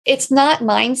It's not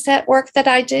mindset work that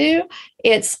I do.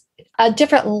 It's a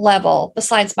different level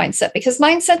besides mindset, because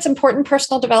mindset's important.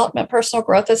 Personal development, personal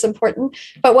growth is important.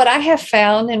 But what I have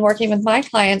found in working with my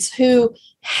clients who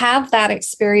have that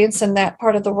experience in that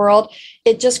part of the world,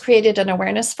 it just created an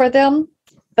awareness for them.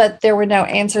 But there were no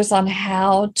answers on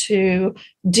how to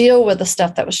deal with the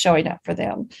stuff that was showing up for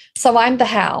them. So I'm the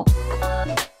how.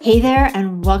 Hey there,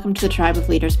 and welcome to the Tribe of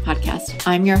Leaders podcast.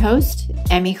 I'm your host,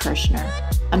 Emmy Kirshner.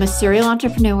 I'm a serial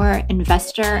entrepreneur,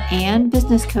 investor, and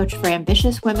business coach for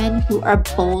ambitious women who are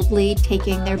boldly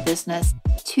taking their business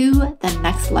to the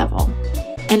next level.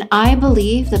 And I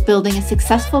believe that building a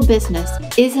successful business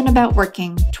isn't about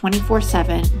working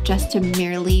 24/7 just to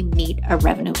merely meet a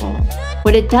revenue goal.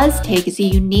 What it does take is a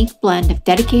unique blend of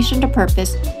dedication to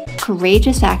purpose,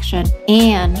 courageous action,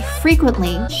 and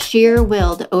frequently sheer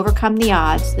will to overcome the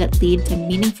odds that lead to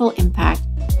meaningful impact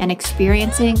and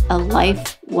experiencing a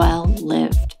life well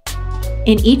lived.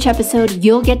 In each episode,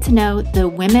 you'll get to know the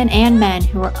women and men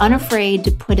who are unafraid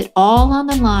to put it all on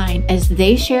the line as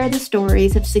they share the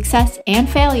stories of success and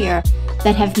failure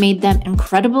that have made them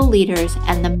incredible leaders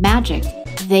and the magic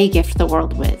they gift the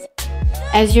world with.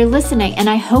 As you're listening, and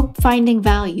I hope finding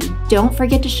value, don't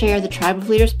forget to share the Tribe of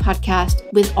Leaders podcast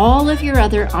with all of your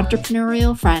other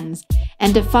entrepreneurial friends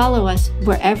and to follow us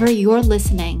wherever you're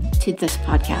listening to this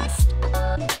podcast.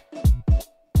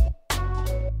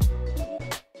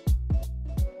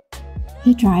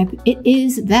 Hey Tribe, it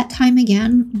is that time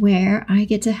again where I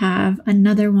get to have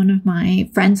another one of my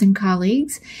friends and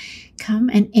colleagues come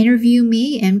and interview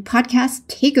me in podcast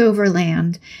Takeover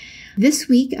land. This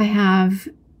week I have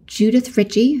Judith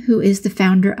Richey, who is the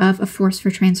founder of A Force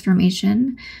for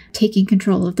Transformation, taking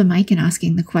control of the mic and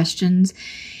asking the questions.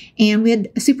 And we had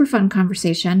a super fun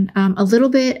conversation. A little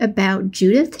bit about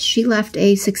Judith. She left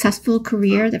a successful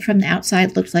career that from the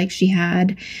outside looked like she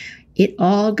had it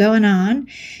all going on.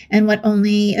 And what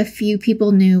only a few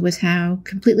people knew was how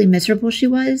completely miserable she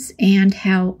was and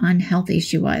how unhealthy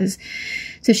she was.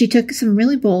 So she took some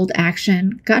really bold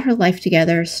action, got her life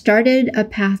together, started a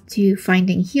path to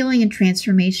finding healing and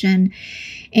transformation.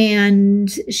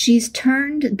 And she's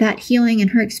turned that healing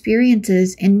and her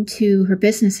experiences into her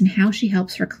business and how she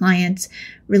helps her clients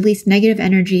release negative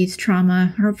energies,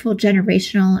 trauma, harmful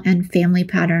generational and family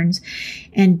patterns,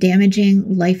 and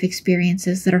damaging life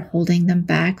experiences that are holding them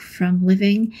back from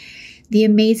living the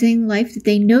amazing life that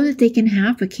they know that they can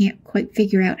have, but can't quite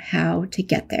figure out how to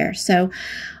get there. So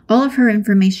all of her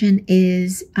information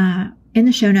is in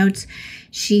the show notes.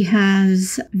 She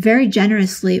has very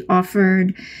generously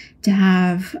offered to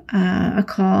have a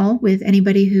call with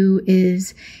anybody who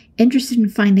is interested in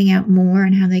finding out more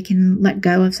and how they can let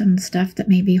go of some of the stuff that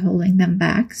may be holding them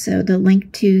back. So the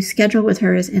link to schedule with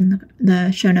her is in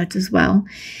the show notes as well.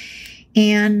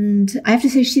 And I have to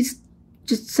say, she's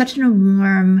just such a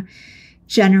warm,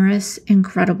 generous,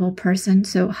 incredible person.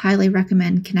 So highly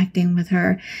recommend connecting with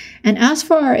her. And as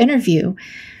for our interview,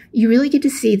 you really get to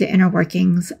see the inner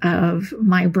workings of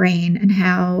my brain and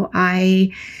how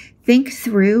I think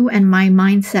through and my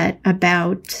mindset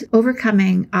about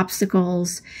overcoming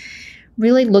obstacles,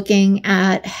 really looking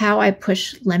at how I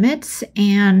push limits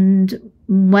and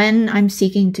when I'm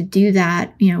seeking to do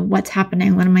that, what's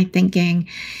happening, what am I thinking,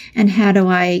 and how do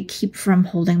I keep from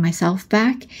holding myself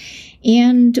back.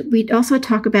 And we'd also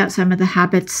talk about some of the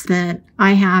habits that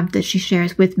I have that she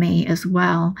shares with me as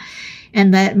well.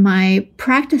 And that my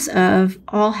practice of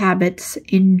all habits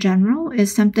in general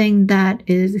is something that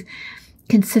is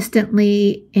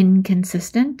consistently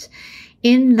inconsistent,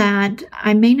 in that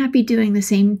I may not be doing the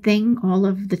same thing all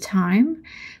of the time,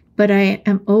 but I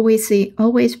am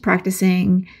always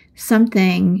practicing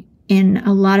something in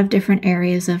a lot of different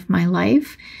areas of my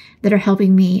life that are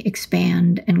helping me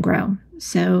expand and grow.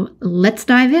 So let's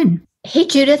dive in. Hey,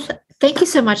 Judith, thank you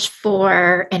so much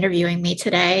for interviewing me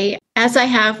today. As I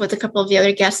have with a couple of the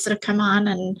other guests that have come on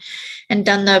and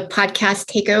done the podcast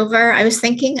Takeover, I was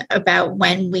thinking about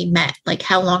when we met, like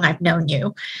how long I've known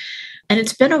you. And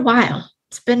it's been a while.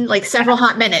 It's been like several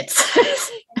hot minutes.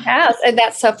 It has. And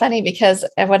that's so funny because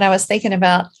when I was thinking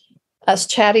about us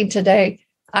chatting today,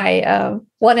 I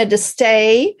wanted to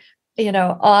stay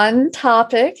on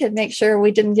topic and make sure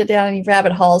we didn't get down any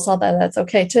rabbit holes, although that's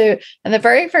okay too. And the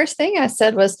very first thing I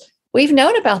said was, we've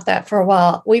known about that for a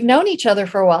while. We've known each other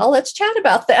for a while. Let's chat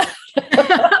about that.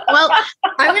 Well,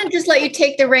 I'm going to just let you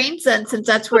take the reins then, since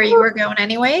that's where you were going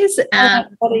anyways.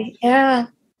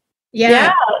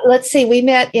 Yeah. Let's see. We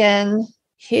met in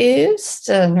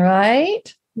Houston, right?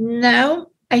 No,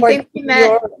 I think we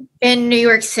met in New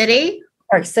York City. New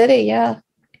York City, yeah.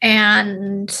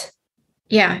 And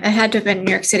yeah, it had to have been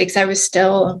New York City because I was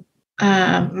still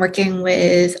working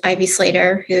with Ivy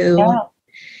Slater, who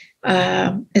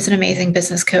is an amazing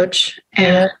business coach.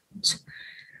 Yeah.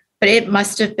 But it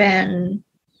must have been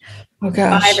Oh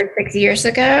gosh, 5 or 6 years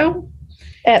ago.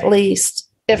 at least,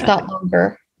 if not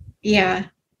longer. Yeah.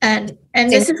 And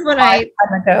this Seems is what a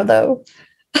lifetime ago, though.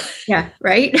 yeah,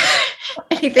 right?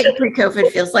 Anything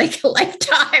pre-COVID feels like a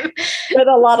lifetime. Been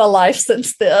a lot of life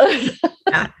since then.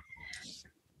 Yeah.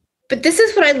 But this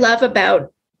is what I love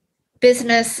about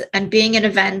business and being in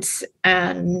events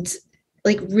and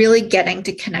like really getting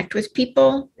to connect with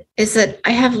people is that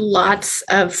I have lots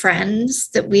of friends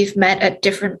that we've met at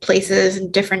different places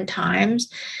and different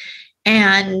times.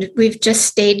 And we've just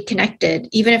stayed connected.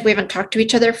 Even if we haven't talked to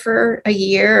each other for a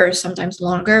year or sometimes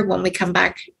longer, when we come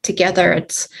back together,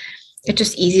 it's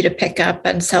just easy to pick up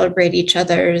and celebrate each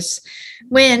other's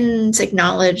wins,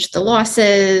 acknowledge the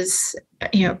losses,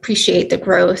 appreciate the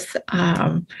growth.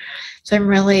 So I'm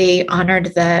really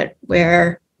honored that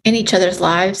we're in each other's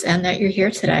lives and that you're here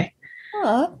today.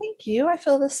 Oh, thank you. I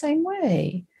feel the same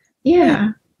way.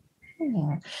 Yeah.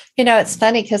 Yeah. It's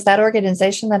funny because that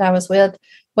organization that I was with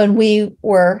when we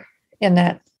were in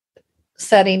that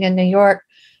setting in New York,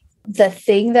 the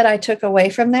thing that I took away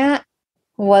from that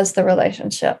was the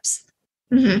relationships.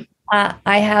 Mm-hmm.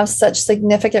 I have such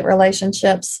significant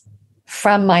relationships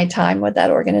from my time with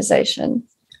that organization.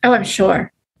 Oh, I'm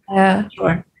sure. Yeah.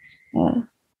 Sure.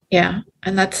 Yeah.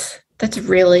 And that's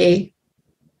really,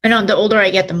 I know the older I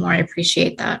get, the more I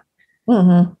appreciate that.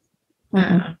 Mm-hmm.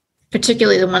 Mm-hmm.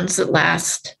 Particularly the ones that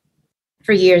last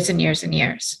for years and years and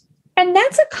years. And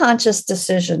that's a conscious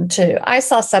decision too. I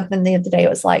saw something the other day. It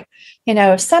was like,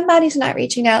 if somebody's not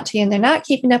reaching out to you and they're not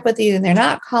keeping up with you and they're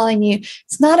not calling you,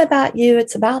 it's not about you.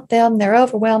 It's about them. They're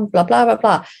overwhelmed, blah, blah, blah,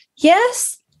 blah.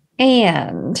 Yes.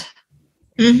 And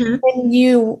when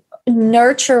you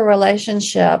nurture a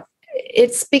relationship,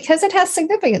 it's because it has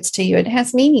significance to you. It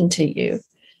has meaning to you.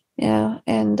 Yeah.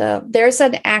 And there's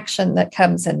an action that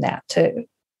comes in that too.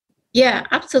 Yeah,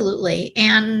 absolutely.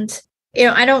 And,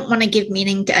 I don't want to give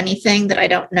meaning to anything that I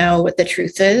don't know what the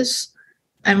truth is.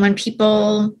 And when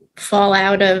people fall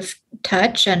out of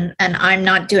touch and I'm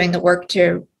not doing the work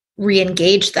to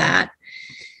re-engage that,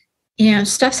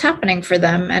 stuff's happening for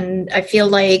them. And I feel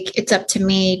like it's up to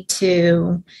me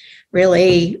to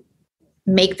really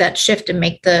make that shift and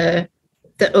make the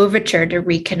overture to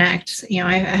reconnect.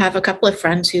 I have a couple of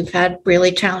friends who've had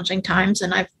really challenging times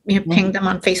and I've pinged them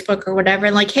on Facebook or whatever,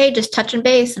 and like, hey, just touching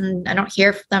base. And I don't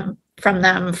hear from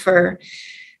them for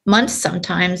months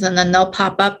sometimes. And then they'll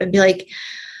pop up and be like,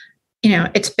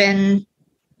 I've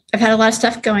had a lot of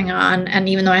stuff going on. And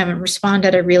even though I haven't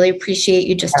responded, I really appreciate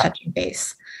you just touching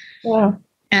base. Yeah.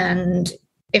 And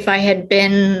if I had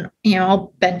been,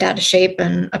 all bent out of shape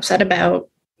and upset about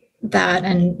that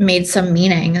and made some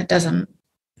meaning,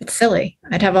 it's silly.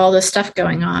 I'd have all this stuff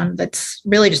going on that's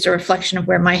really just a reflection of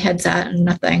where my head's at and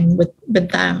nothing with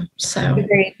them. So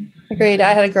Agreed.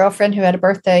 I had a girlfriend who had a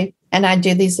birthday and I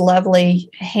do these lovely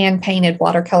hand painted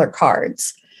watercolor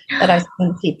cards that I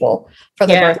send people for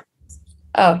their birthday.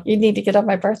 Oh, you need to get on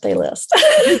my birthday list.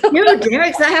 No,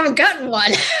 because I haven't gotten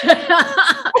one.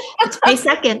 It's May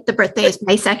 2nd. The birthday is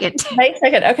May 2nd. May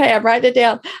 2nd. Okay, I'm writing it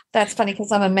down. That's funny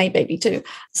because I'm a May baby too.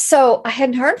 So I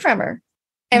hadn't heard from her.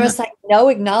 And it was like no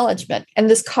acknowledgement. And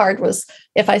this card was,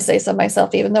 if I say so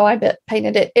myself, even though I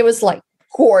painted it, it was like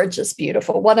gorgeous,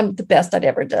 beautiful. One of the best I'd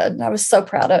ever done. And I was so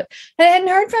proud of it. And I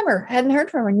hadn't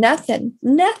heard from her. Nothing.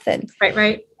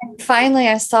 Right. And finally,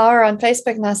 I saw her on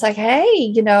Facebook and I was like,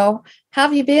 hey, how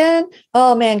have you been?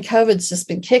 Oh man, COVID's just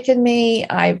been kicking me.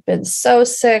 I've been so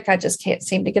sick. I just can't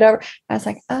seem to get over. I was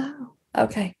like, oh,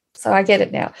 okay. So I get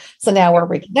it now. So now we're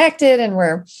reconnected and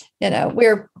we're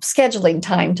scheduling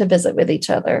time to visit with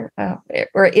each other.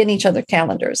 We're in each other's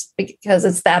calendars because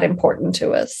it's that important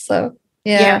to us. So,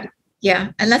 yeah.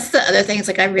 And that's the other thing. It's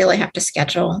like, I really have to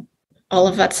schedule all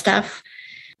of that stuff.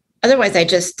 Otherwise I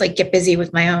just like get busy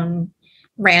with my own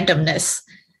randomness.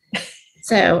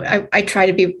 So I try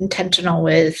to be intentional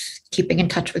with keeping in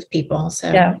touch with people.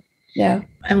 So, yeah.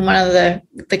 And one of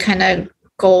the kind of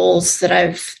goals that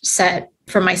I've set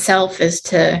for myself is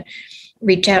to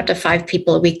reach out to 5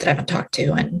 people a week that I haven't talked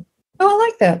to in I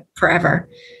like that forever.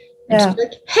 And just be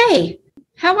like, hey,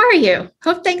 how are you?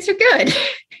 Hope things are good.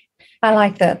 I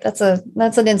like that. That's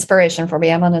an inspiration for me.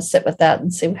 I'm going to sit with that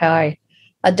and see how I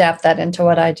adapt that into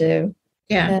what I do.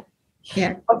 Yeah.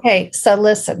 Okay. So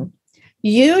listen,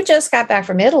 you just got back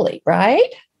from Italy, right?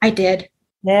 I did.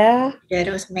 Yeah.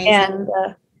 It was amazing. And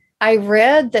I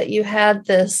read that you had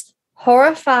this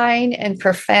horrifying and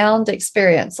profound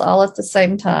experience all at the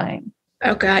same time.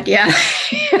 Oh God. Yeah.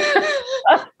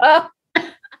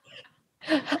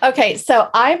 Okay. So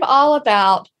I'm all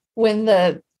about when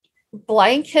the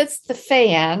blank hits the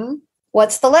fan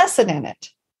What's the lesson in it?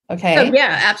 Okay. Oh,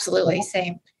 yeah, absolutely.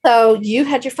 Same. So you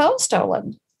had your phone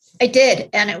stolen. I did.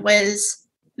 And it was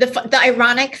the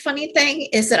ironic, funny thing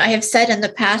is that I have said in the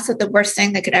past that the worst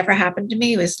thing that could ever happen to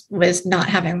me was not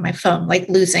having my phone, like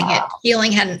losing it.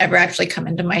 Healing hadn't ever actually come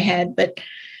into my head, but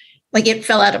like it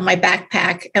fell out of my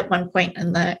backpack at one point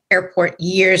in the airport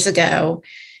years ago,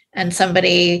 and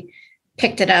somebody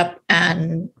picked it up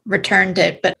and returned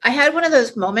it. But I had one of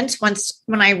those moments once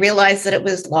when I realized that it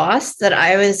was lost, that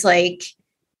I was like,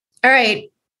 all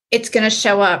right, it's going to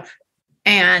show up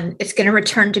and it's going to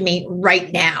return to me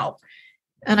right now.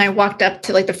 And I walked up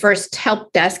to like the first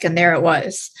help desk and there it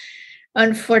was.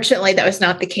 Unfortunately, that was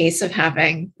not the case of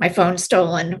having my phone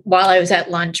stolen while I was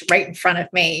at lunch right in front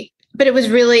of me. But it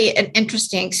was really an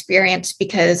interesting experience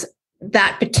because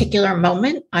that particular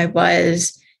moment, I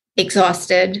was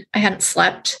exhausted. I hadn't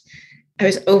slept. I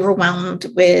was overwhelmed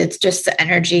with just the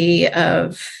energy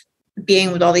of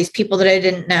being with all these people that I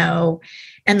didn't know.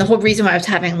 And the whole reason why I was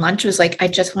having lunch was like, I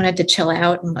just wanted to chill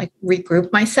out and like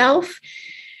regroup myself.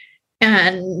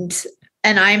 And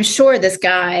I'm sure this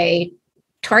guy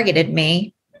targeted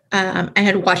me and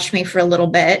had watched me for a little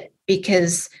bit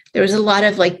because there was a lot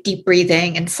of like deep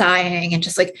breathing and sighing and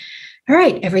just like, all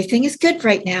right, everything is good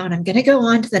right now. And I'm going to go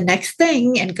on to the next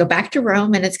thing and go back to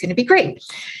Rome and it's going to be great.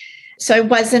 So I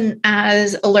wasn't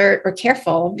as alert or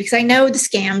careful because I know the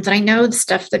scams and I know the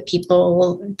stuff that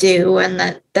people do and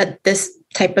that this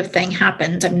type of thing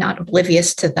happens. I'm not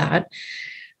oblivious to that.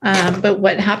 But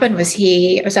what happened was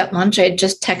I was at lunch. I had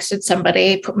just texted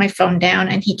somebody, put my phone down,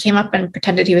 and he came up and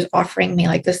pretended he was offering me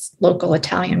like this local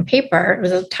Italian paper. It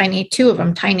was a tiny, two of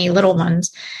them, tiny little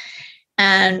ones.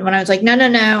 And when I was like, no,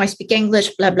 I speak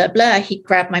English, blah, blah, blah, he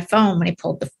grabbed my phone when he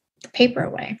pulled the paper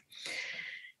away.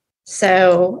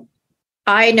 So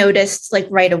I noticed like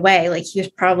right away, like he was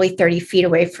probably 30 feet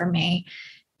away from me.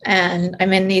 And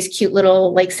I'm in these cute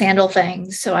little like sandal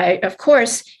things. So I, of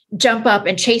course, jump up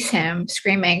and chase him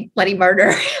screaming bloody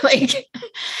murder. Like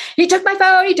he took my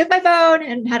phone.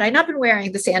 And had I not been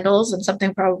wearing the sandals and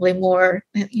something probably more,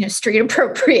 street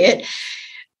appropriate,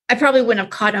 I probably wouldn't have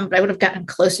caught him, but I would have gotten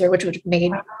closer, which would have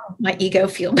made my ego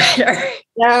feel better.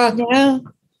 Yeah.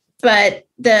 But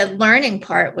the learning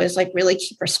part was like really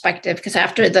key perspective because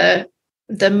after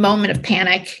the moment of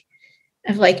panic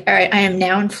of like, all right, I am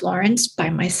now in Florence by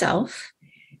myself.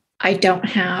 I don't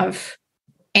have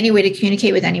any way to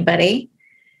communicate with anybody.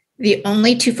 The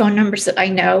only two phone numbers that I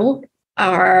know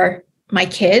are my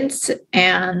kids,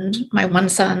 and my one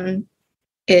son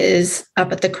is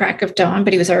up at the crack of dawn,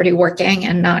 but he was already working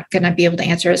and not going to be able to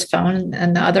answer his phone.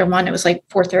 And the other one, it was like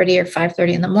 4:30 or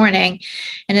 5:30 in the morning,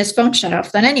 and his phone shut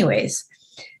off then anyways.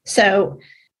 So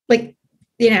like,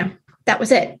 that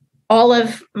was it.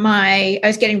 I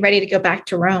was getting ready to go back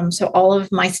to Rome. So all of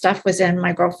my stuff was in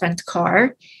my girlfriend's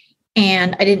car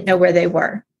and I didn't know where they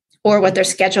were or what their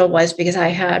schedule was because I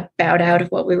had bowed out of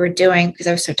what we were doing because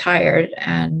I was so tired.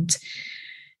 And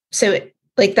so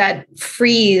like that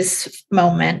freeze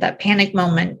moment, that panic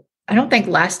moment, I don't think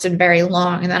lasted very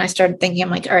long. And then I started thinking, I'm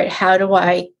like, all right, how do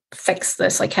I fix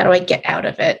this? Like, how do I get out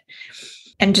of it?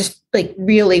 And just like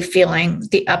really feeling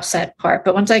the upset part.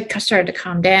 But once I started to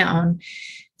calm down,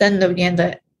 then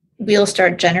the wheels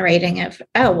started generating of,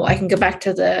 oh, well, I can go back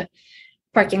to the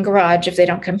parking garage if they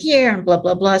don't come here and blah,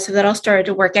 blah, blah. So that all started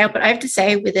to work out. But I have to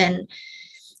say within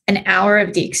an hour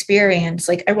of the experience,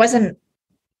 like I was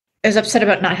upset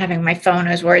about not having my phone.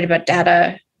 I was worried about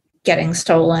data getting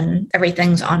stolen.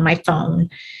 Everything's on my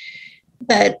phone.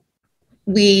 But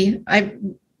I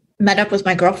met up with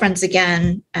my girlfriends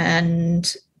again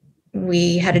and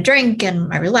we had a drink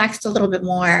and I relaxed a little bit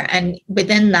more. And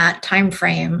within that time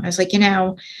frame, I was like,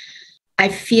 I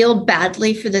feel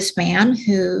badly for this man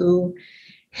who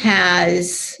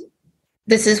this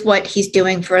is what he's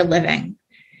doing for a living.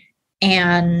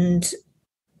 And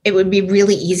it would be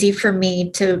really easy for me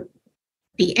to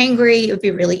be angry. It would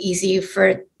be really easy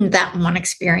for that one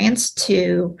experience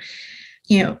to,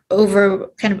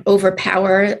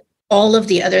 overpower all of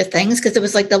the other things because it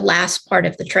was like the last part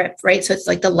of the trip, right? So it's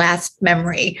like the last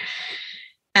memory.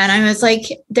 And I was like,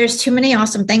 there's too many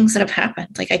awesome things that have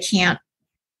happened. Like it's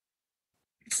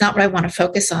not what I want to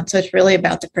focus on. So it's really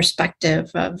about the perspective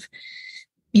of,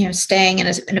 staying in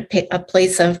a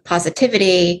place of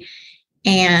positivity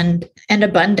and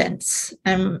abundance.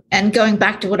 And going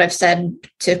back to what I've said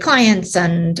to clients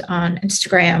and on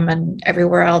Instagram and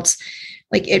everywhere else,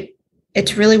 like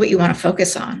it's really what you want to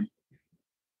focus on.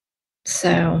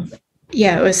 So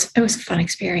yeah, it was a fun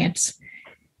experience.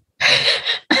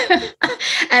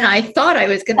 And I thought I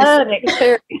was going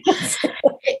to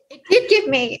it did give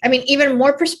me, even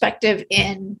more perspective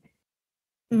in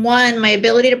one, my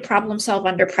ability to problem solve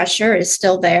under pressure is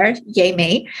still there. Yay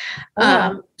me.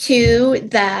 Oh. Two,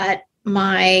 that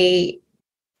my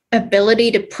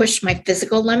ability to push my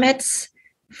physical limits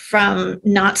from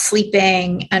not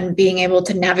sleeping and being able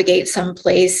to navigate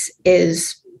someplace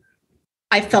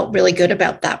I felt really good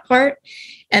about that part.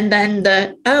 And then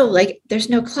there's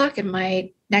no clock in my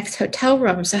next hotel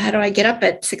room. So how do I get up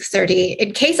at 6:30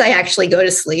 in case I actually go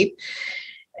to sleep,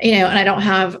 and I don't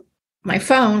have my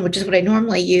phone, which is what I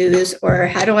normally use, or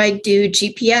how do I do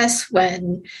GPS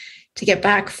to get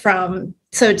back from,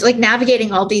 so it's like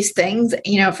navigating all these things,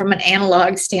 from an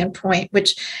analog standpoint,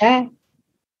 which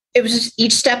it was just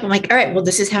each step. I'm like, all right, well,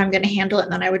 this is how I'm going to handle it.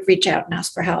 And then I would reach out and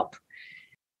ask for help.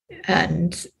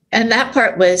 And that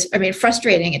part was,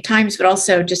 frustrating at times, but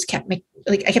also just kept me,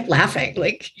 I kept laughing,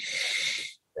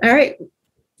 all right,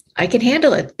 I can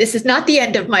handle it. This is not the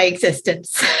end of my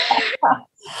existence.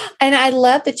 And I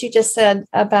love that you just said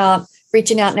about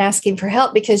reaching out and asking for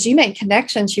help, because you made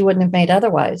connections you wouldn't have made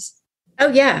otherwise. Oh,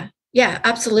 yeah. Yeah,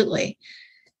 absolutely.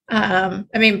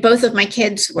 Both of my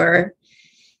kids were,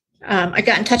 I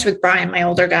got in touch with Brian, my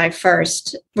older guy,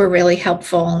 first, were really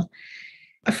helpful.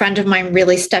 A friend of mine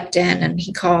really stepped in and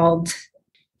he called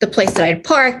the place that I'd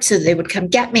parked so they would come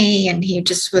get me. And he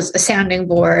just was a sounding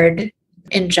board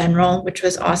in general, which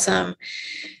was awesome.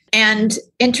 And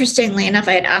interestingly enough,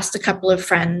 I had asked a couple of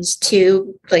friends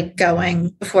too, going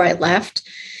before I left,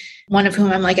 one of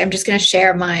whom I'm like, I'm just going to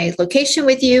share my location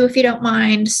with you if you don't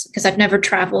mind, because I've never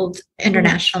traveled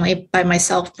internationally by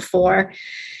myself before.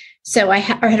 So I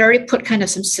had already put kind of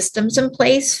some systems in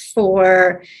place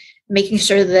for making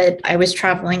sure that I was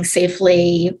traveling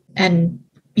safely and,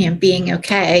 being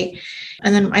okay.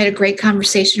 And then I had a great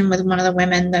conversation with one of the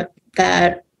women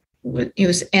that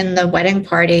was in the wedding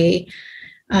party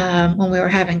when we were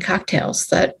having cocktails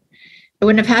that I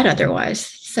wouldn't have had otherwise.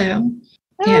 So,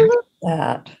 yeah. I love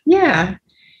that. Yeah.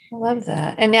 I love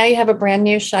that. And now you have a brand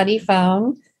new shiny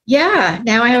phone. Yeah.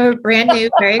 Now I have a brand new,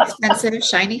 very expensive,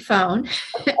 shiny phone.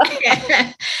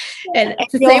 And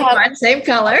it's the same one, same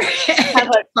color.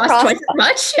 Cost twice as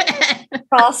much.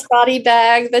 Crossbody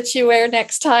bag that you wear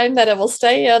next time that it will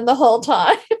stay in the whole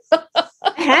time.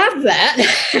 I have that.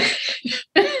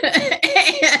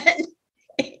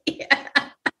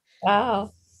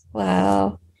 Yeah.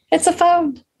 Wow. It's a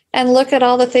phone. And look at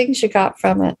all the things you got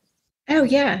from it. Oh,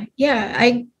 yeah. Yeah.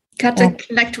 I got to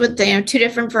connect with two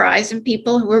different Verizon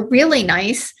people who were really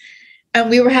nice. And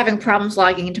we were having problems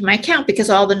logging into my account because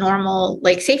all the normal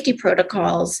safety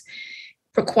protocols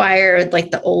required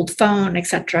the old phone, et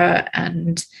cetera.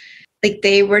 And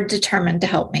they were determined to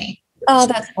help me. Oh,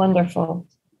 that's wonderful.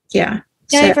 Yeah.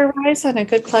 Yeah, Verizon, a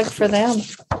good plug for them.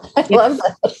 I love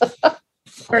that.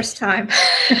 First time.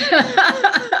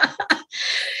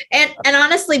 And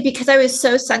honestly, because I was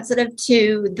so sensitive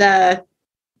to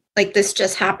this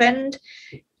just happened,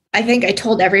 I think I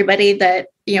told everybody that,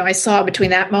 I saw between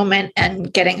that moment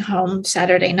and getting home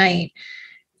Saturday night.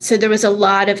 So there was a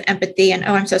lot of empathy and,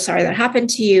 oh, I'm so sorry that happened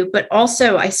to you. But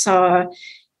also I saw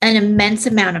an immense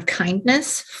amount of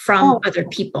kindness from other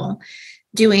people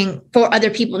for other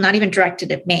people, not even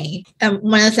directed at me. And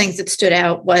one of the things that stood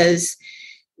out was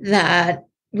that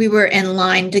we were in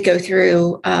line to go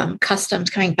through customs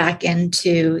coming back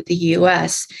into the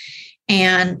US.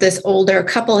 And this older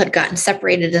couple had gotten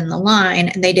separated in the line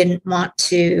and they didn't want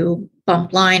to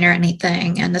bump line or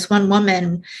anything. And this one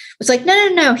woman was like,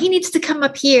 no, he needs to come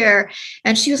up here.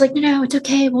 And she was like, no, it's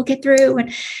okay. We'll get through.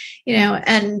 And,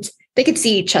 and they could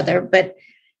see each other,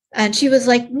 and she was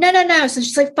like, no. So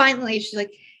she's like, finally, she's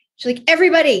like,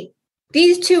 everybody,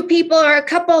 these two people are a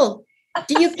couple.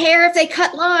 Do you care if they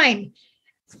cut line?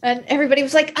 And everybody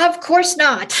was like, of course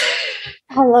not.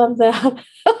 I love that.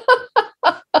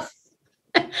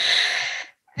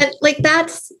 And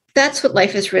that's what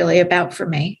life is really about for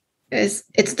me, is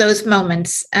it's those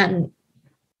moments, and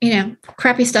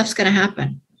crappy stuff's going to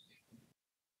happen.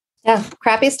 Yeah,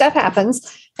 crappy stuff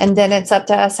happens, and then it's up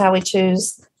to us how we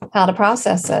choose how to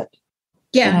process it.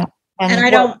 Yeah,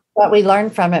 and what we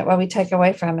learn from it, what we take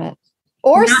away from it,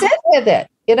 or sit with it.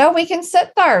 We can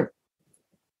sit there.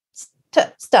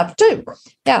 Stuff too.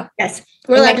 Yeah. Yes.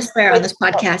 We're allowed to swear on this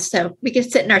podcast, so we can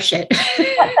sit in our shit.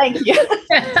 Thank you.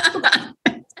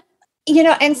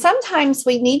 And sometimes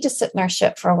we need to sit in our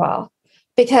shit for a while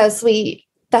because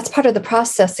that's part of the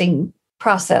processing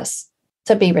process,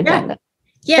 to be redundant.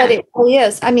 Yeah. But it really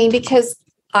is. Because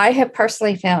I have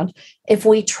personally found if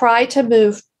we try to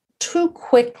move too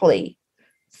quickly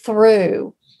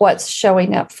through what's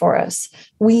showing up for us,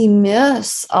 we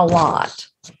miss a lot.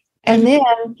 And then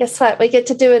guess what? We get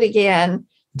to do it again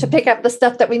to pick up the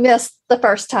stuff that we missed the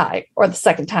first time or the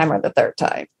second time or the third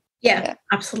time. Yeah,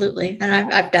 absolutely.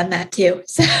 And I've done that too.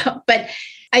 So, but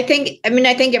I think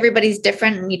everybody's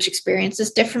different and each experience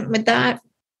is different with that.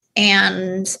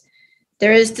 And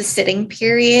there is the sitting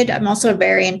period. I'm also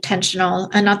very intentional,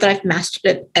 and not that I've mastered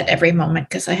it at every moment,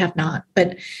 because I have not,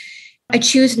 but I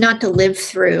choose not to live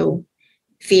through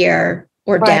fear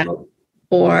or doubt,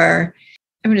 or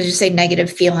I'm going to just say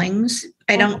negative feelings.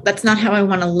 That's not how I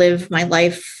want to live my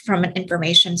life from an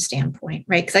information standpoint,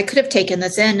 right? Because I could have taken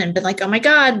this in and been like, oh my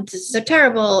God, this is so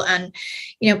terrible. And,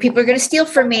 people are going to steal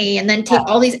from me, and then take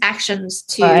all these actions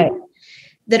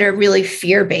that are really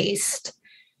fear-based,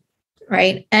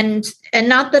 right? And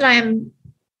not that I'm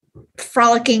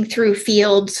frolicking through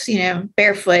fields,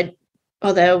 barefoot,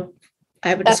 although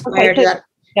I would aspire to that,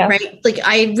 right? Like,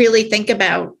 I really think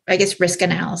about, I guess, risk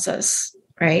analysis,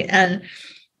 right? And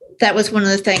that was one of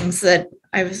the things that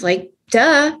I was like,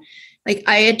 duh. Like,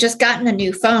 I had just gotten a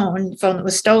new phone that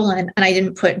was stolen, and I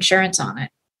didn't put insurance on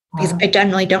it, because I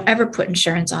generally don't ever put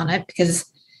insurance on it, because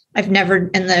I've never,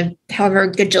 in the however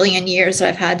gajillion years that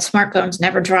I've had smartphones,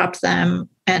 never dropped them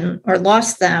or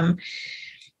lost them.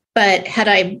 But had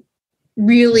I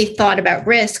really thought about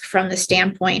risk from the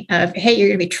standpoint of, hey, you're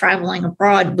going to be traveling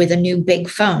abroad with a new big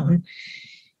phone,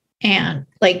 and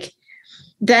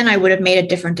then I would have made a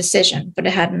different decision, but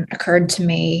it hadn't occurred to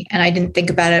me. And I didn't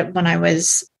think about it when I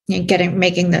was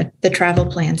making the travel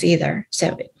plans either.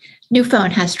 So new phone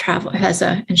has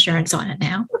insurance on it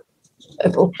now.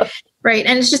 Right.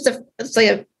 And it's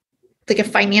like a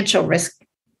financial risk.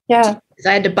 Yeah.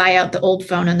 I had to buy out the old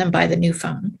phone and then buy the new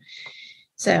phone.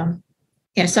 So,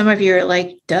 some of you are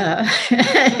like, duh,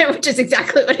 which is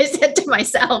exactly what I said to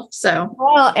myself. So,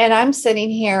 well, and I'm sitting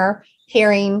here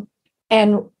hearing,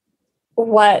 and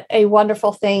what a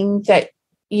wonderful thing that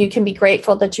you can be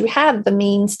grateful that you have the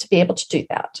means to be able to do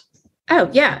that. Oh,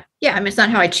 yeah. Yeah. I mean, it's not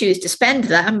how I choose to spend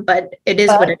them, but it is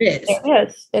what it is.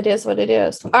 It is what it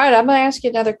is. All right. I'm going to ask you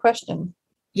another question.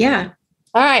 Yeah.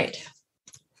 All right.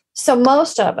 So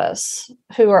most of us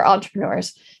who are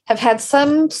entrepreneurs have had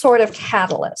some sort of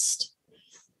catalyst,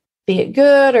 be it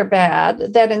good or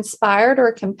bad, that inspired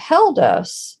or compelled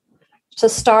us to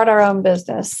start our own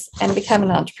business and become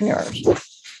an entrepreneur.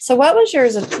 So what was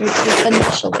yours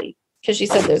initially? Because you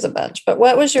said there's a bunch, but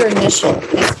what was your initial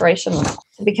inspiration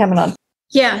to become an entrepreneur?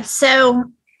 Yeah. So,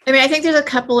 I think there's a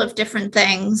couple of different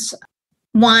things.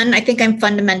 One, I think I'm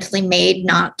fundamentally made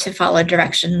not to follow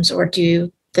directions or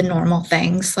do the normal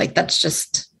things. Like, that's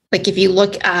just if you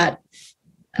look at,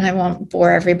 and I won't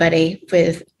bore everybody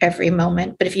with every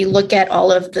moment, but if you look at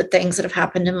all of the things that have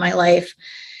happened in my life,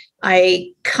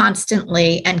 I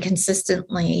constantly and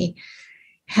consistently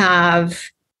have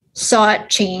sought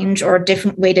change or a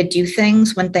different way to do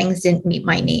things when things didn't meet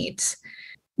my needs,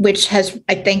 which has,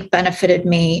 I think, benefited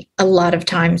me a lot of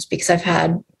times, because I've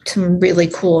had some really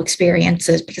cool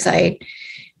experiences, because I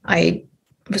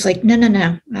was like,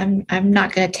 no, I'm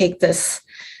not going to take this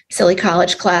silly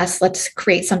college class. Let's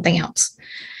create something else,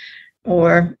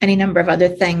 or any number of other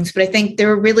things. But I think there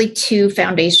were really two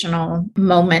foundational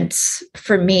moments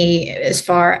for me as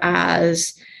far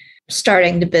as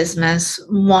starting the business.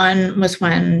 One was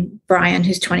when Brian,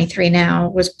 who's 23 now,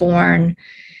 was born,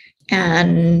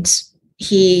 and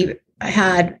he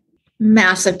had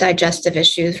massive digestive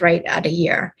issues right at a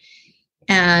year.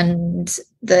 And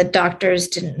the doctors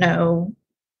didn't know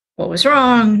what was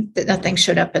wrong, that nothing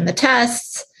showed up in the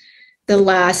tests. The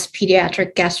last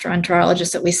pediatric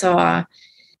gastroenterologist that we saw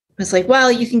was like,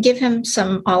 well, you can give him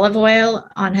some olive oil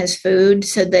on his food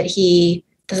so that he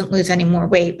doesn't lose any more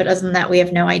weight. But other than that, we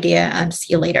have no idea. And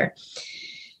see you later.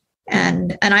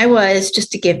 And I was,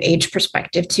 just to give age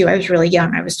perspective too, I was really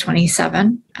young. I was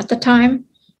 27 at the time,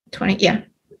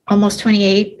 almost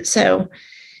 28. So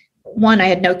one, I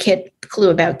had no clue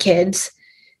about kids,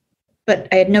 but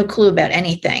I had no clue about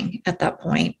anything at that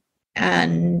point.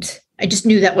 And I just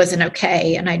knew that wasn't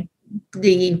okay. And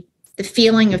the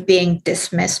feeling of being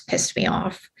dismissed pissed me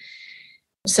off.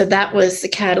 So that was the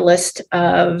catalyst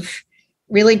of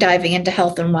really diving into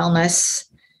health and wellness,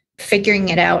 figuring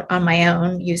it out on my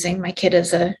own, using my kid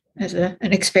as an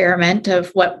experiment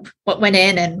of what went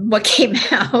in and what came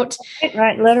out.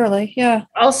 Right, literally, yeah.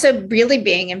 Also really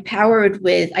being empowered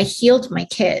with, I healed my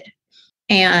kid,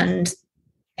 and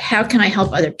how can I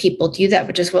help other people do that?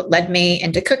 Which is what led me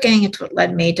into cooking. It's what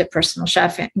led me to personal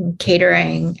chef and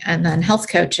catering, and then health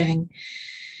coaching,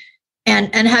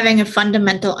 and having a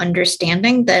fundamental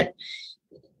understanding that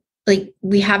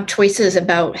we have choices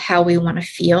about how we want to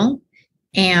feel,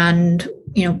 and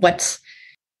what's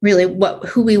really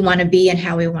who we want to be and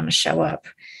how we want to show up.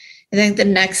 I think the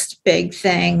next big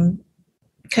thing,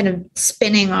 kind of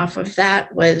spinning off of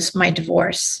that, was my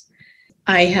divorce.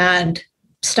 I had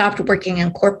stopped working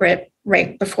in corporate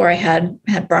right before I had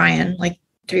Brian, like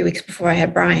 3 weeks before I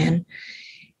had Brian.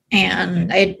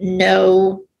 And I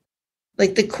know,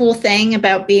 like, the cool thing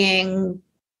about being,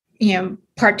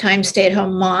 part-time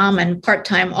stay-at-home mom and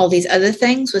part-time all these other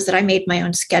things was that I made my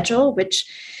own schedule, which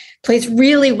plays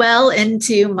really well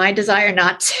into my desire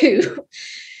not to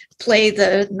play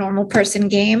the normal person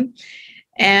game.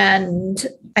 And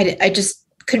I just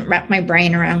couldn't wrap my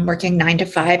brain around working 9 to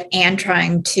 5 and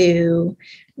trying to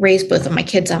raise both of my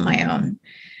kids on my own.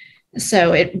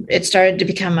 So it started to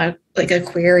become a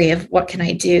query of what can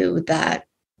I do that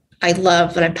I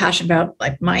love, that I'm passionate about.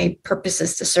 Like, my purpose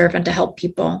is to serve and to help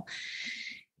people.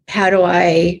 How do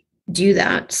I do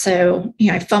that? So,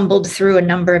 I fumbled through a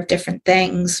number of different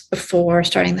things before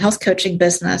starting the health coaching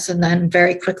business, and then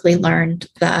very quickly learned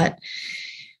that,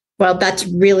 well, that's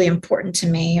really important to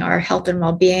me. Our health and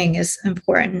well-being is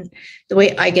important. The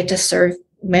way I get to serve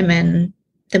women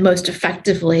the most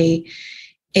effectively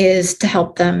is to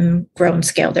help them grow and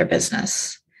scale their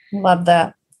business. Love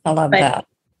that. I love that.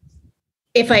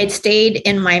 If I had stayed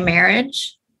in my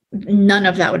marriage, none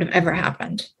of that would have ever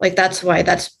happened. Like, that's why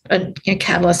that's a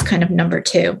catalyst kind of number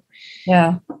 2.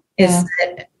 Yeah.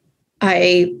 That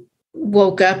I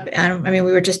woke up and, we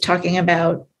were just talking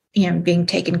about, being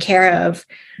taken care of.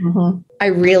 Mm-hmm. I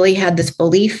really had this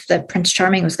belief that Prince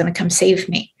Charming was going to come save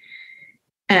me.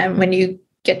 And when you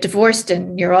get divorced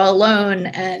and you're all alone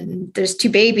and there's 2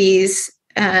 babies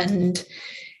and,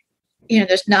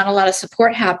 there's not a lot of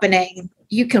support happening,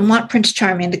 you can want Prince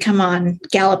Charming to come on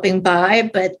galloping by,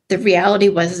 but the reality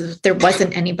was there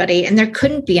wasn't anybody, and there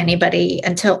couldn't be anybody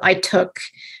until I took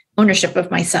ownership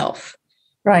of myself.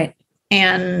 Right.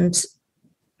 And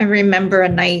I remember a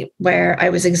night where I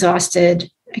was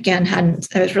exhausted. Again,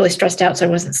 I was really stressed out, so I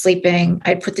wasn't sleeping.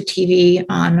 I'd put the TV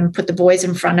on and put the boys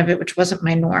in front of it, which wasn't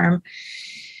my norm.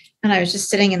 And I was just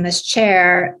sitting in this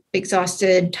chair,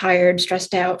 exhausted, tired,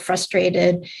 stressed out,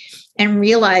 frustrated, and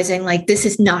realizing, like, this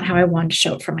is not how I wanted to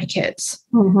show up for my kids.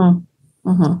 Mm-hmm.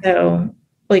 Mm-hmm. So,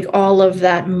 like, all of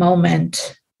that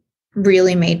moment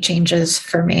really made changes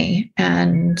for me.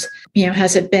 And,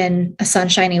 has it been a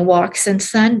sunshiny walk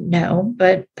since then? No,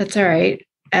 but that's all right.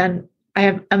 And I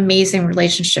have amazing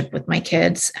relationship with my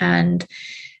kids, and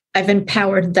I've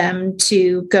empowered them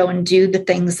to go and do the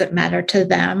things that matter to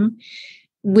them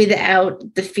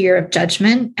without the fear of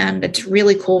judgment. And it's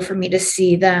really cool for me to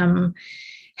see them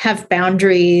have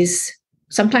boundaries,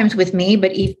 sometimes with me,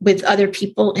 but with other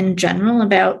people in general,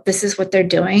 about this is what they're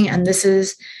doing and this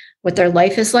is what their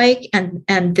life is like.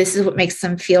 And this is what makes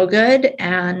them feel good.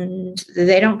 And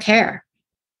they don't care.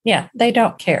 Yeah, they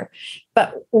don't care.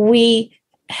 But we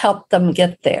help them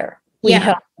get there. We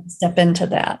help them step into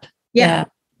that. Yeah.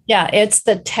 It's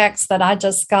the text that I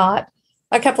just got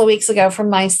a couple of weeks ago from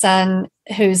my son,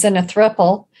 who's in a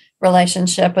throuple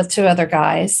relationship with 2 other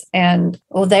guys. And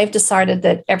they've decided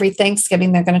that every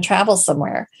Thanksgiving they're going to travel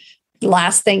somewhere.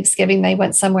 Last Thanksgiving they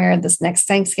went somewhere. This next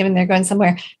Thanksgiving they're going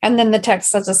somewhere. And then the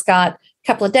text I just got a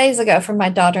couple of days ago from my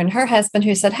daughter and her husband,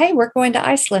 who said, "Hey, we're going to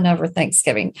Iceland over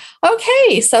Thanksgiving."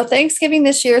 Okay, so Thanksgiving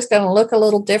this year is going to look a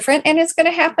little different, and it's going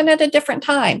to happen at a different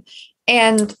time.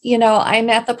 And, I'm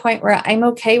at the point where I'm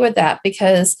okay with that,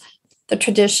 because the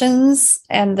traditions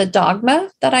and the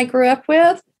dogma that I grew up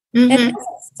with, it doesn't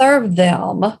serve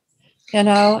them,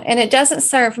 and it doesn't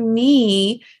serve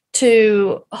me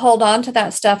to hold on to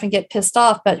that stuff and get pissed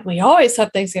off. But we always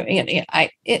have Thanksgiving.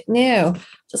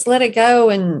 Just let it go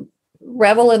and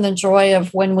revel in the joy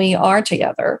of when we are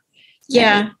together.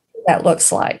 Yeah. That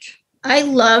looks like. I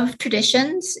love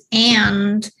traditions,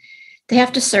 and they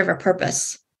have to serve a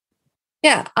purpose.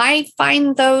 Yeah. I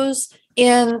find those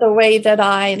in the way that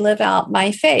I live out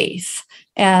my faith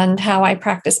and how I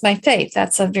practice my faith.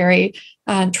 That's a very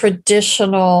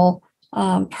traditional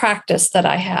practice that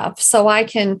I have. So I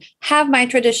can have my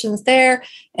traditions there,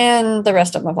 and the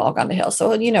rest of them have all gone to hell.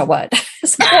 So you know what?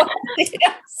 So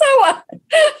what?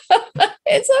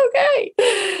 It's okay.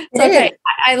 It's okay.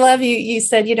 I love you. You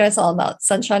said, it's all about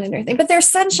sunshine and everything, but there's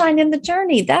sunshine in the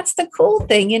journey. That's the cool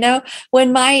thing.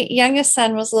 When my youngest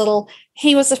son was little,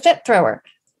 he was a fit thrower.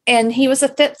 And he was a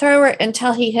fit thrower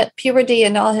until he hit puberty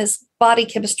and all his body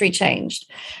chemistry changed.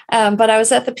 But I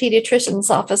was at the pediatrician's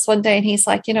office one day, and he's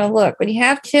like, look, when you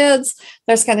have kids,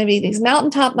 there's going to be these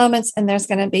mountaintop moments and there's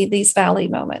going to be these valley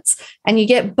moments. And you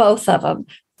get both of them,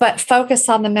 but focus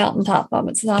on the mountaintop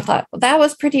moments. And I thought, well, that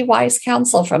was pretty wise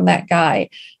counsel from that guy,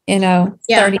 30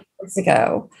 years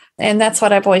ago. And that's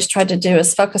what I've always tried to do,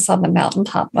 is focus on the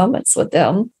mountaintop moments with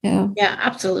them. Yeah,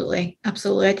 absolutely.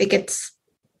 Absolutely. I think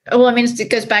it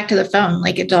goes back to the phone.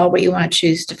 Like, it's all what you want to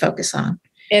choose to focus on.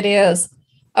 It is.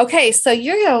 Okay. So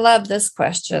you're going to love this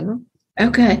question. Oh,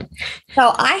 good.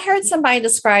 So I heard somebody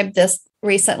describe this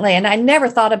recently, and I never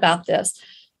thought about this,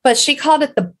 but she called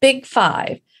it the big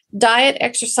five: diet,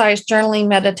 exercise, journaling,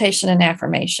 meditation, and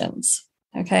affirmations.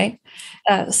 Okay.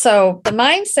 So the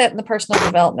mindset in the personal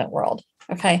development world,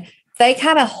 okay, they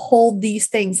kind of hold these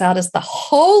things out as the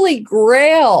holy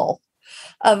grail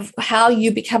of how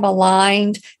you become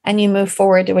aligned and you move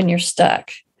forward when you're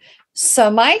stuck.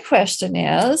 So my question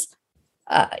is,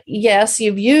 yes,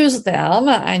 you've used them.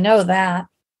 I know that.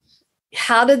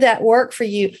 How did that work for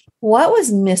you? What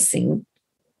was missing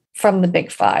from the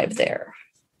big five there?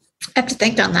 I have to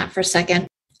think on that for a second.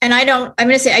 And I'm going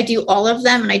to say I do all of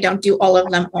them, and I don't do all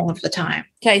of them all of the time.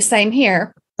 Okay, same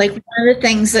here. Like, one of the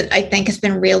things that I think has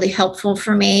been really helpful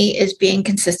for me is being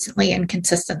consistently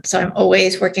inconsistent. So I'm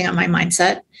always working on my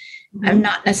mindset. Mm-hmm. I'm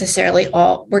not necessarily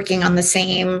all working on the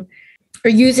same or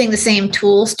using the same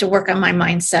tools to work on my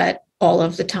mindset all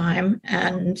of the time.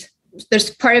 And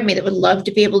there's part of me that would love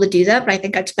to be able to do that, but I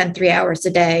think I'd spend 3 hours a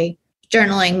day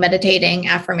journaling, meditating,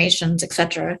 affirmations,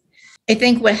 etc. I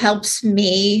think what helps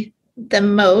me the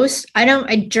most,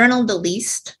 I journal the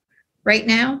least right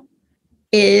now,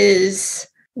 is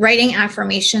writing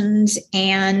affirmations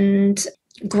and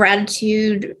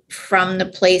gratitude from the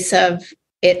place of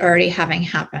it already having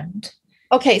happened.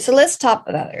 Okay, so let's talk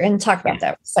about that for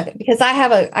a second, because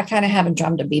I kind of have a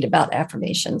drum to beat about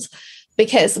affirmations,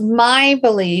 because my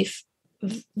belief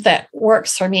that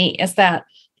works for me is that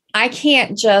I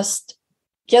can't just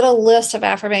get a list of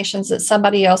affirmations that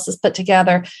somebody else has put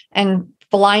together and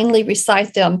blindly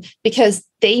recite them, because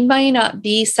they may not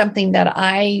be something that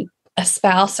I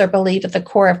espouse or believe at the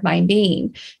core of my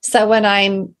being. So when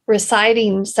I'm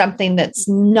reciting something that's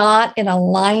not in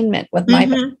alignment with my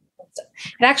beliefs,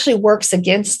 it actually works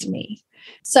against me.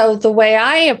 So the way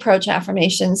I approach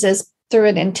affirmations is through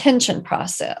an intention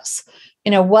process.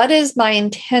 What is my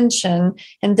intention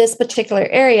in this particular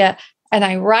area? And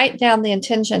I write down the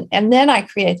intention, and then I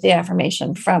create the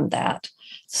affirmation from that.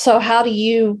 So how do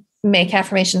you make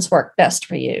affirmations work best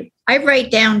for you? I write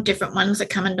down different ones that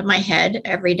come into my head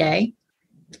every day,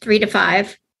 3 to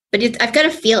 5, but I've got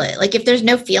to feel it. Like, if there's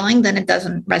no feeling, then it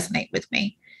doesn't resonate with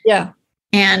me. Yeah.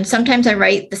 And sometimes I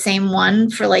write the same one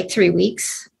for like 3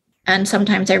 weeks. And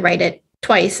sometimes I write it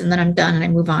twice and then I'm done and I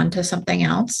move on to something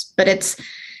else. But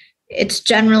it's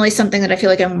generally something that I feel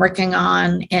like I'm working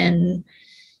on in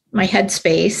my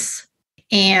headspace.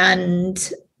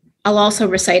 And I'll also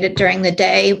recite it during the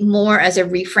day, more as a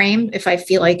reframe if I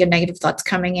feel like a negative thought's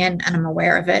coming in and I'm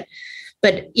aware of it.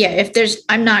 But yeah,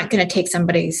 I'm not going to take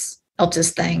somebody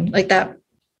else's thing like that.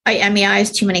 MEI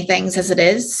is too many things as it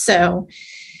is. So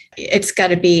it's got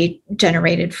to be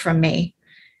generated from me.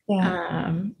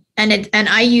 Yeah. And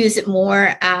I use it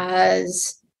more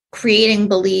as creating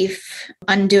belief,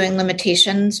 undoing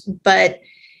limitations, but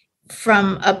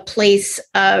from a place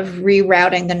of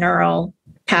rerouting the neural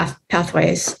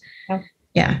pathways.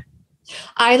 Yeah.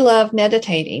 I love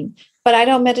meditating, but I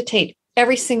don't meditate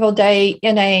every single day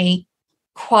in a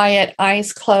quiet,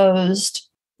 eyes closed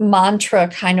mantra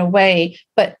kind of way,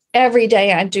 but every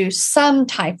day I do some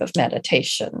type of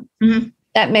meditation. Mm-hmm.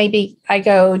 That may be, I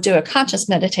go do a conscious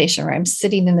meditation where I'm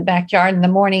sitting in the backyard in the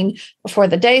morning before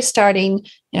the day starting,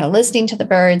 listening to the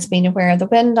birds, being aware of the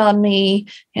wind on me,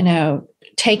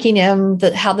 taking in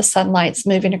how the sunlight's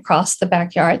moving across the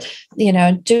backyard,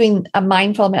 doing a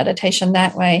mindful meditation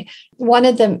that way. One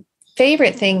of the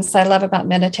favorite things I love about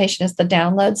meditation is the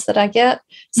downloads that I get.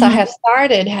 So I have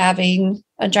started having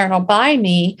a journal by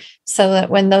me so that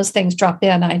when those things drop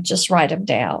in, I just write them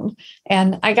down.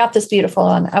 And I got this beautiful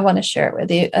one. I want to share it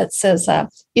with you. It says,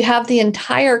 you have the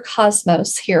entire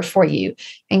cosmos here for you,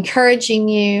 encouraging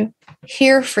you,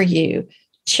 here for you,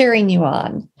 cheering you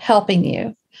on, helping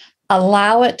you.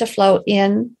 Allow it to flow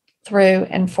in, through,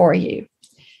 and for you.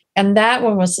 And that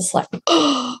one was just like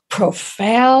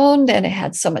profound, and it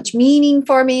had so much meaning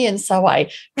for me. And so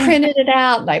I printed it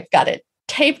out and I've got it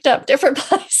taped up different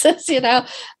places,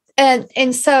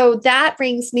 And so that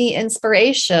brings me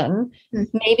inspiration,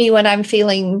 maybe when I'm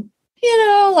feeling,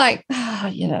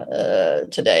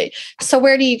 today. So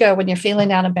where do you go when you're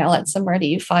feeling out of balance, and where do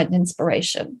you find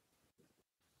inspiration?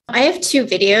 I have 2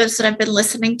 videos that I've been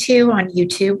listening to on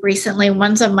YouTube recently.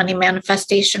 One's a money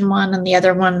manifestation one, and the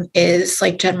other one is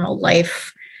like general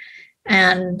life.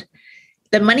 And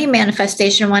the money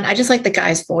manifestation one, I just like the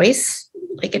guy's voice.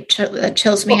 Like that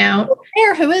chills me out.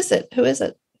 Who is it?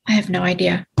 I have no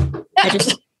idea. I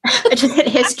just hit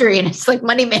history and it's like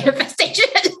money manifestation.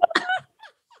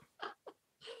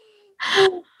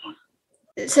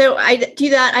 So I do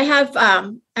that. I have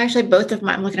actually both of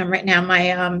my, I'm looking at them right now,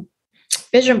 my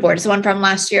vision board is the one from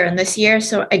last year and this year.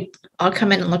 So I'll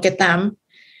come in and look at them.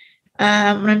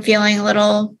 when I'm feeling a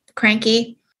little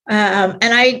cranky. And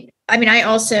I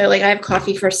also I have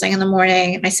coffee first thing in the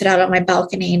morning and I sit out on my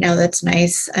balcony. That's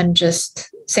nice. And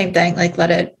just same thing,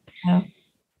 let it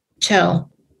chill.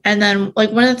 And then one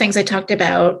of the things I talked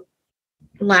about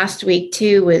last week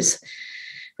too was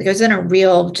I was in a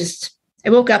real I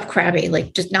woke up crabby,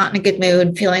 just not in a good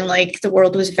mood, feeling like the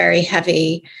world was very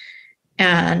heavy.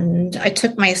 And I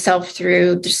took myself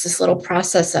through just this little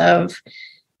process of,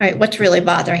 all right, what's really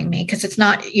bothering me? Because it's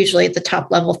not usually the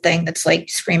top level thing that's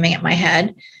screaming at my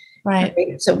head.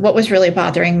 Right. So what was really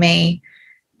bothering me?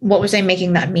 What was I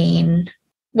making that mean?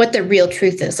 What the real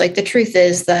truth is. The truth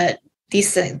is that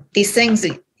these things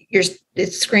that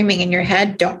it's screaming in your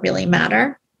head don't really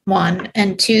matter. One.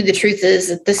 And two, the truth is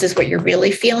that this is what you're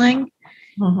really feeling.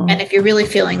 Mm-hmm. And if you're really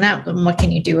feeling that, then what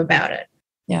can you do about it?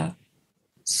 Yeah.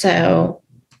 So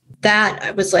that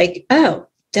I was oh,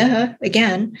 duh,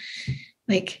 again,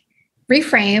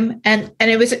 reframe. And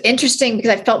it was interesting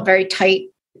because I felt very tight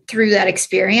through that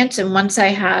experience. And once I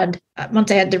had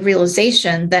the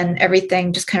realization, then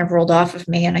everything just kind of rolled off of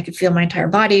me and I could feel my entire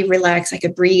body relax. I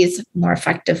could breathe more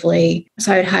effectively.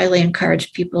 So I would highly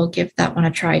encourage people to give that one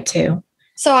a try too.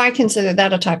 So I consider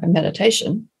that a type of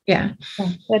meditation. Yeah.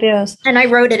 It is. And I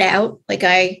wrote it out.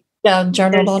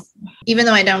 Journaled. Even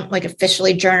though I don't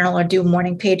officially journal or do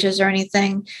morning pages or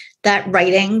anything, that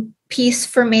writing piece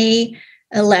for me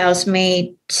allows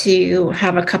me to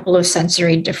have a couple of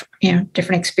sensory different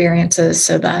experiences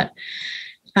so that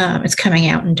it's coming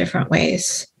out in different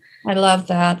ways. I love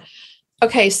that.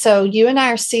 Okay. So you and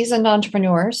I are seasoned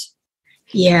entrepreneurs.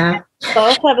 Yeah.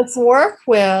 Both of us work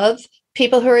with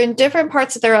people who are in different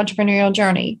parts of their entrepreneurial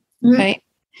journey. Okay. Mm-hmm.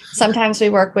 Sometimes we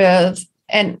work with,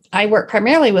 and I work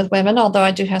primarily with women, although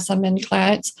I do have some men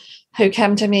clients who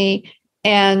come to me,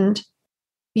 and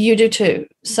you do too.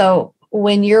 So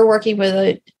when you're working with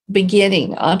a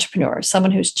beginning entrepreneur,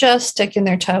 someone who's just sticking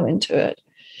their toe into it,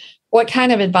 what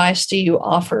kind of advice do you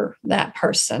offer that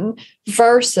person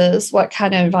versus what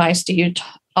kind of advice do you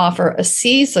offer a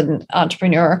seasoned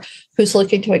entrepreneur who's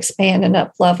looking to expand and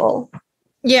up level?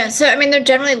 Yeah. So, they're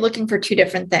generally looking for two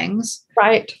different things.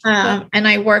 Right. And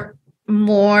I work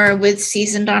more with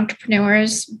seasoned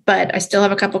entrepreneurs, but I still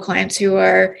have a couple clients who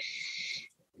they're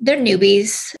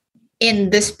newbies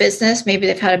in this business. Maybe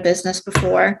they've had a business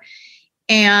before.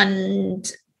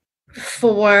 And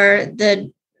for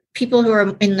the people who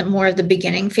are in the more of the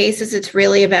beginning phases, it's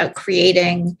really about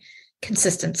creating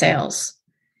consistent sales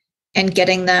and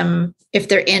getting them, if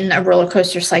they're in a roller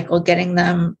coaster cycle, getting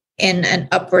them in an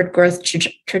upward growth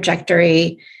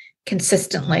trajectory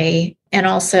consistently, and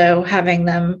also having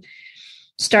them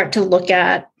start to look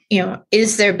at,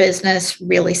 is their business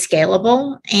really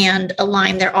scalable, and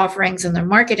align their offerings and their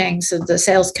marketing so the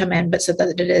sales come in, but so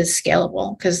that it is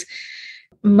scalable. Because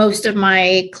most of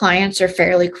my clients are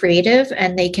fairly creative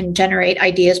and they can generate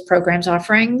ideas, programs,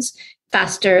 offerings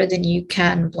faster than you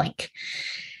can blink.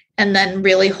 And then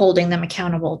really holding them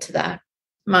accountable to that.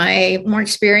 My more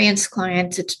experienced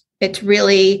clients, it's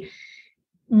really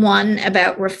one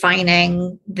about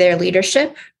refining their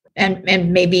leadership and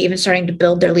maybe even starting to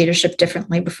build their leadership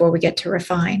differently before we get to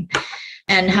refine,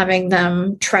 and having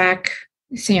them track,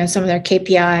 some of their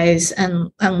KPIs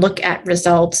and look at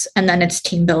results. And then it's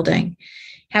team building.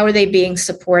 How are they being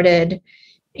supported?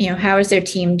 How is their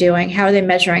team doing? How are they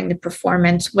measuring the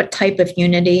performance? What type of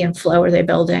unity and flow are they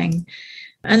building?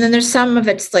 And then there's some of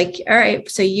it's all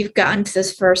right, so you've gotten to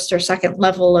this first or second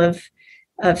level of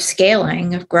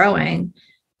scaling, of growing.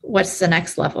 What's the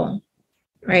next level?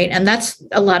 Right. And that's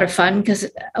a lot of fun because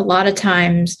a lot of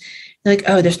times they're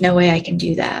oh, there's no way I can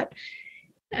do that.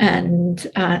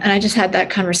 And I just had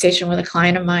that conversation with a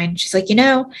client of mine. She's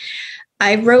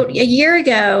I wrote a year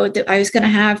ago that I was going to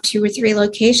have 2 or 3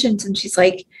 locations. And she's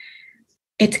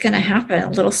it's going to happen a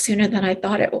little sooner than I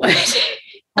thought it would.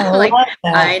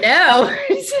 I know.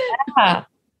 Yeah.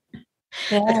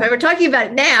 That's why we're talking about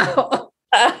it now.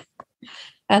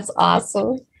 That's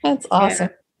awesome. That's awesome.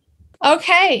 Yeah.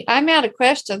 Okay, I'm out of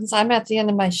questions. I'm at the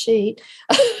end of my sheet.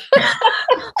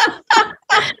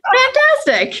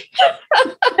 Fantastic.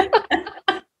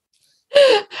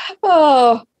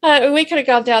 We could have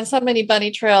gone down so many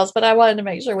bunny trails, but I wanted to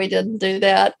make sure we didn't do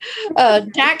that.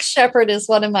 Dax Shepard is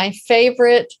one of my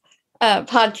favorite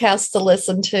podcasts to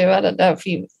listen to. I don't know if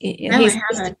he's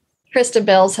Krista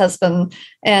Bell's husband,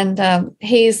 and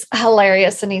he's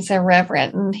hilarious and he's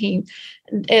irreverent, and he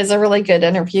is a really good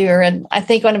interviewer. And I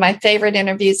think one of my favorite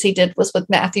interviews he did was with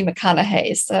Matthew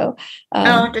McConaughey. So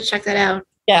I'll have to check that out.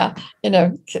 Yeah,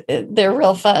 they're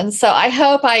real fun. So I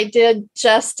hope I did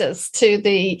justice to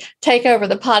the Takeover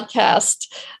the podcast.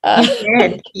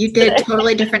 You did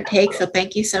totally different take. So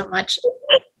thank you so much.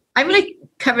 I'm going to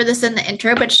cover this in the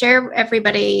intro, but share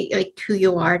everybody like who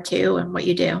you are too and what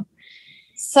you do.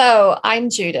 So I'm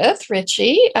Judith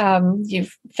Richey.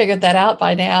 You've figured that out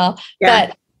by now,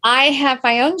 but I have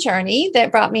my own journey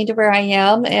that brought me to where I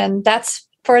am, and that's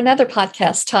for another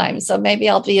podcast time. So maybe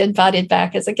I'll be invited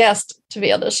back as a guest to be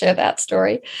able to share that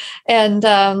story. And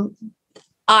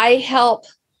I help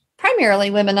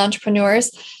primarily women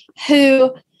entrepreneurs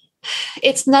who,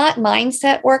 it's not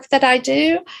mindset work that I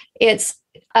do. It's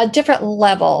a different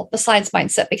level besides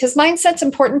mindset, because mindset's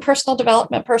important. Personal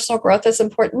development, personal growth is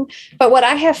important. But what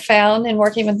I have found in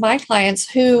working with my clients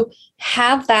who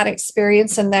have that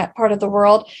experience in that part of the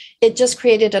world, it just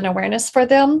created an awareness for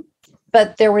them,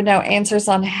 but there were no answers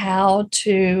on how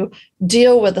to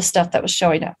deal with the stuff that was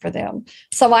showing up for them.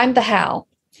 So I'm the how.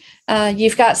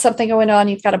 You've got something going on,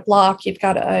 you've got a block, you've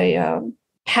got a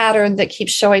pattern that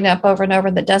keeps showing up over and over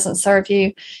that doesn't serve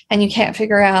you, and you can't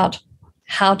figure out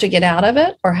how to get out of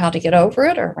it or how to get over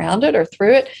it or around it or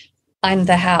through it. I'm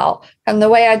the how. And the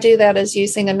way I do that is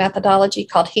using a methodology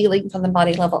called healing from the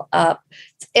body level up.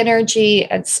 It's energy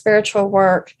and spiritual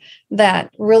work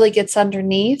that really gets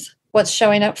underneath what's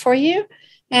showing up for you.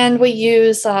 And we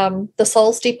use the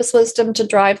soul's deepest wisdom to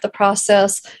drive the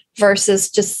process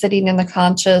versus just sitting in the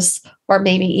conscious, or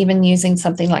maybe even using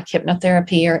something like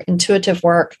hypnotherapy or intuitive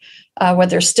work where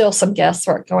there's still some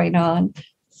guesswork going on.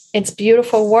 It's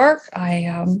beautiful work.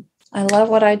 I love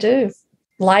what I do.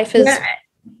 Life is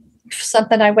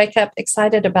something I wake up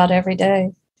excited about every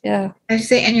day. Yeah. I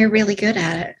say, and you're really good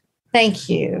at it. Thank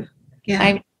you.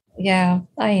 Yeah.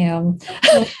 I am.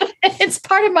 It's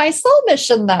part of my soul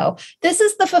mission, though. This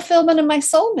is the fulfillment of my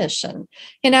soul mission,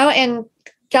 and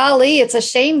golly, it's a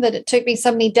shame that it took me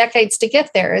so many decades to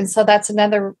get there. And so that's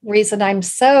another reason I'm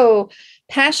so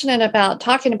passionate about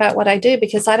talking about what I do,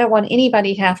 because I don't want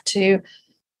anybody have to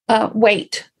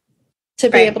wait to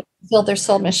be able to fulfill their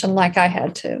soul mission like I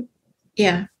had to.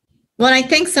 Yeah. Well, I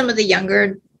think some of the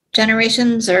younger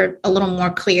generations are a little more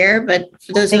clear, but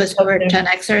for those of us who are Gen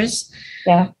Xers,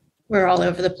 we're all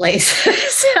over the place.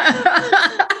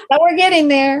 But we're getting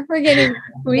there.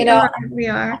 We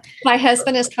are. My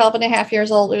husband is 12 and a half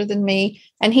years older than me,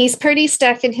 and he's pretty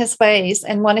stuck in his ways.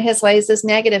 And one of his ways is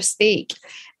negative speak.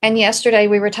 And yesterday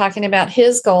we were talking about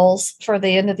his goals for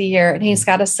the end of the year, and he's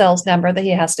got a sales number that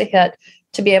he has to hit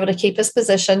to be able to keep his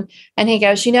position. And he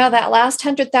goes, that last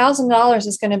 $100,000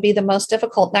 is going to be the most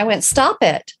difficult. And I went, stop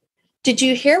it. Did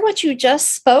you hear what you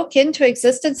just spoke into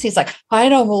existence? He's like, I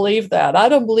don't believe that. I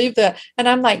don't believe that. And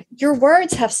I'm like, your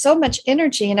words have so much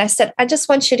energy. And I said, I just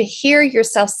want you to hear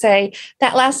yourself say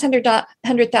that last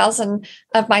 100,000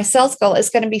 of my sales goal is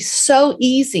going to be so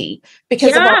easy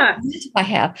because of what I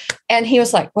have. And he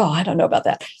was like, well, I don't know about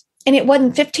that. And it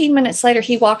wasn't 15 minutes later,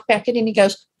 he walked back in and he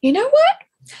goes, you know what?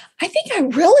 I think I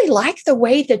really like the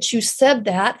way that you said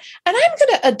that, and I'm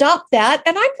going to adopt that,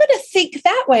 and I'm going to think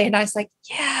that way. And I was like,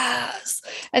 yes.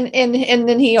 And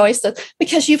then he always says,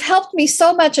 because you've helped me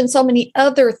so much in so many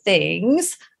other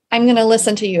things, I'm going to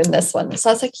listen to you in this one. So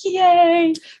I was like,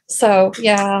 yay. So,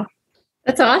 yeah.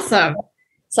 That's awesome.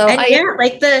 So from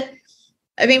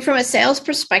a sales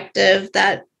perspective,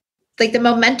 that like the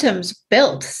momentum's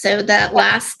built. So that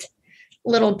last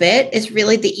little bit is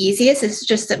really the easiest. It's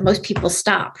just that most people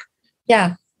stop.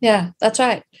 Yeah, that's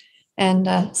right.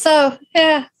 And so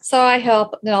I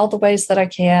help in all the ways that I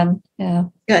can. Yeah.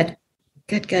 Good.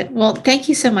 Well, thank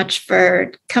you so much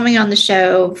for coming on the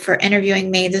show, for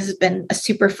interviewing me. This has been a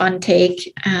super fun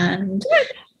take. And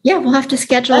we'll have to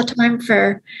schedule a time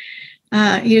for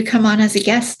you to come on as a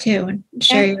guest too and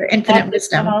share your infinite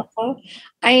wisdom.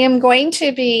 I am going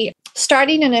to be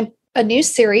starting a new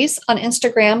series on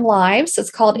Instagram Lives.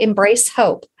 It's called Embrace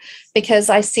Hope, because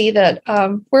I see that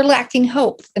we're lacking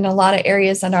hope in a lot of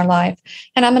areas in our life.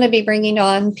 And I'm going to be bringing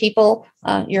on people,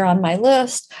 you're on my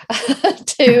list,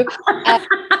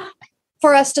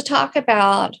 for us to talk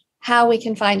about how we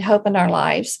can find hope in our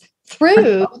lives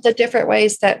through the different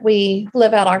ways that we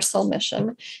live out our soul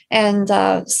mission. And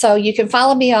so you can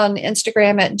follow me on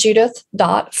Instagram at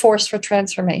judith.force for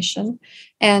transformation.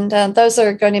 And those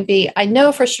are going to be, I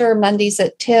know for sure, Mondays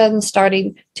at 10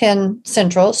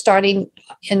 Central, starting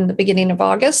in the beginning of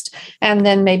August, and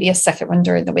then maybe a second one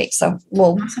during the week. So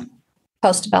we'll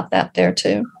post about that there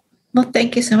too. Well,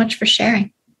 thank you so much for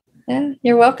sharing. Yeah,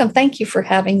 you're welcome. Thank you for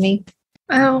having me.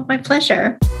 Oh, my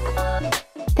pleasure.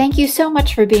 Thank you so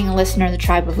much for being a listener of the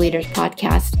Tribe of Leaders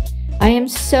podcast. I am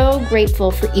so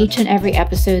grateful for each and every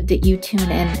episode that you tune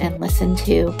in and listen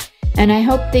to. And I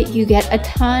hope that you get a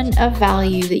ton of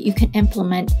value that you can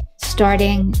implement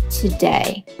starting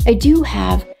today. I do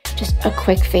have just a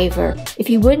quick favor. If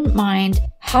you wouldn't mind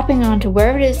hopping on to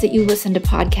wherever it is that you listen to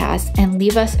podcasts and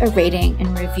leave us a rating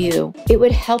and review. It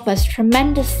would help us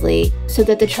tremendously so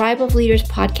that the Tribe of Leaders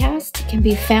podcast can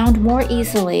be found more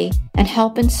easily and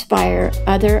help inspire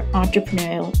other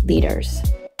entrepreneurial leaders.